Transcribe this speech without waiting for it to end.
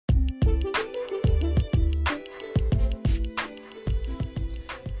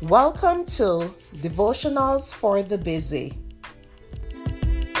Welcome to Devotionals for the Busy.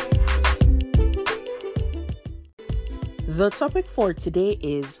 The topic for today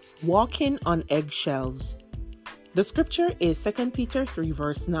is walking on eggshells. The scripture is 2 Peter 3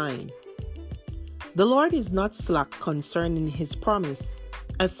 verse 9. The Lord is not slack concerning his promise,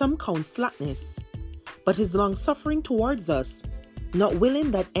 as some count slackness, but is long-suffering towards us, not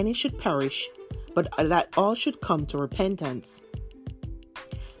willing that any should perish, but that all should come to repentance.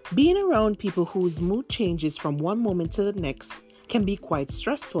 Being around people whose mood changes from one moment to the next can be quite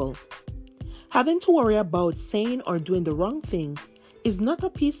stressful. Having to worry about saying or doing the wrong thing is not a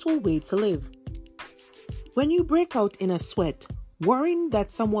peaceful way to live. When you break out in a sweat, worrying that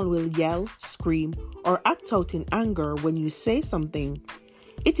someone will yell, scream, or act out in anger when you say something,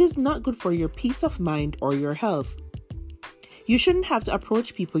 it is not good for your peace of mind or your health. You shouldn't have to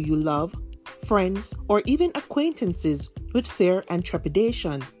approach people you love, friends, or even acquaintances with fear and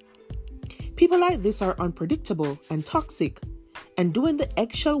trepidation. People like this are unpredictable and toxic, and doing the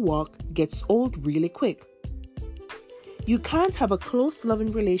eggshell walk gets old really quick. You can't have a close,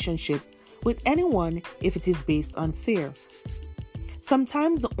 loving relationship with anyone if it is based on fear.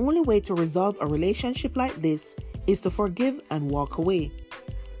 Sometimes the only way to resolve a relationship like this is to forgive and walk away.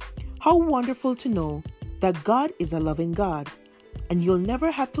 How wonderful to know that God is a loving God, and you'll never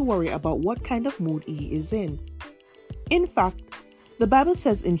have to worry about what kind of mood he is in. In fact, the Bible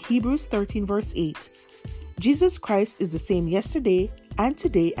says in Hebrews 13 verse 8, Jesus Christ is the same yesterday and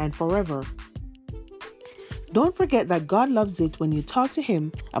today and forever. Don't forget that God loves it when you talk to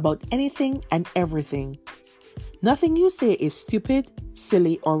him about anything and everything. Nothing you say is stupid,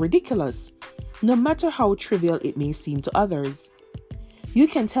 silly, or ridiculous, no matter how trivial it may seem to others. You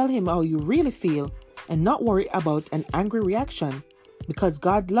can tell him how you really feel and not worry about an angry reaction because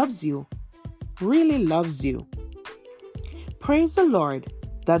God loves you, really loves you. Praise the Lord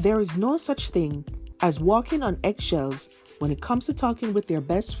that there is no such thing as walking on eggshells when it comes to talking with your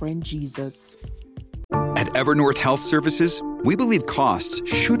best friend Jesus. At Evernorth Health Services, we believe costs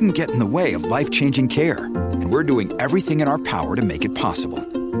shouldn't get in the way of life-changing care, and we're doing everything in our power to make it possible.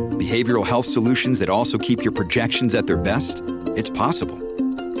 Behavioral health solutions that also keep your projections at their best? It's possible.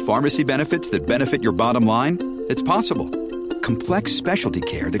 Pharmacy benefits that benefit your bottom line? It's possible. Complex specialty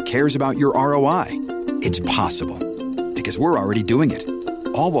care that cares about your ROI? It's possible. Because we're already doing it.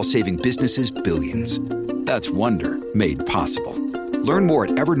 All while saving businesses billions. That's Wonder made possible. Learn more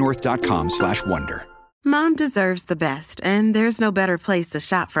at evernorth.com/wonder. Mom deserves the best, and there's no better place to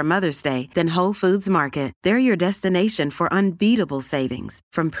shop for Mother's Day than Whole Foods Market. They're your destination for unbeatable savings,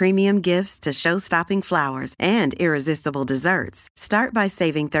 from premium gifts to show-stopping flowers and irresistible desserts. Start by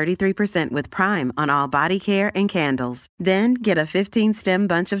saving 33% with Prime on all body care and candles. Then get a 15-stem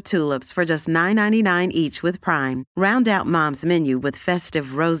bunch of tulips for just $9.99 each with Prime. Round out Mom's menu with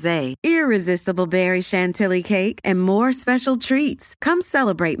festive rosé, irresistible berry chantilly cake, and more special treats. Come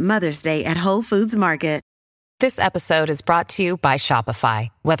celebrate Mother's Day at Whole Foods Market. This episode is brought to you by Shopify.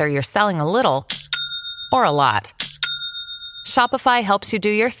 Whether you're selling a little or a lot, Shopify helps you do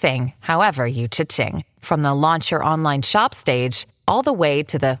your thing, however you cha-ching. From the launch your online shop stage, all the way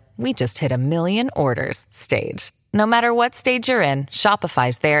to the we just hit 1 million orders stage. No matter what stage you're in,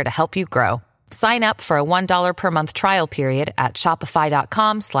 Shopify's there to help you grow. Sign up for a $1 per month trial period at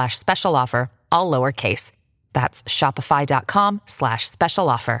shopify.com/special offer, all lowercase. That's shopify.com/special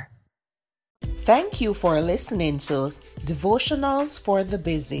offer. Thank you for listening to Devotionals for the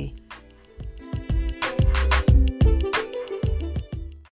Busy.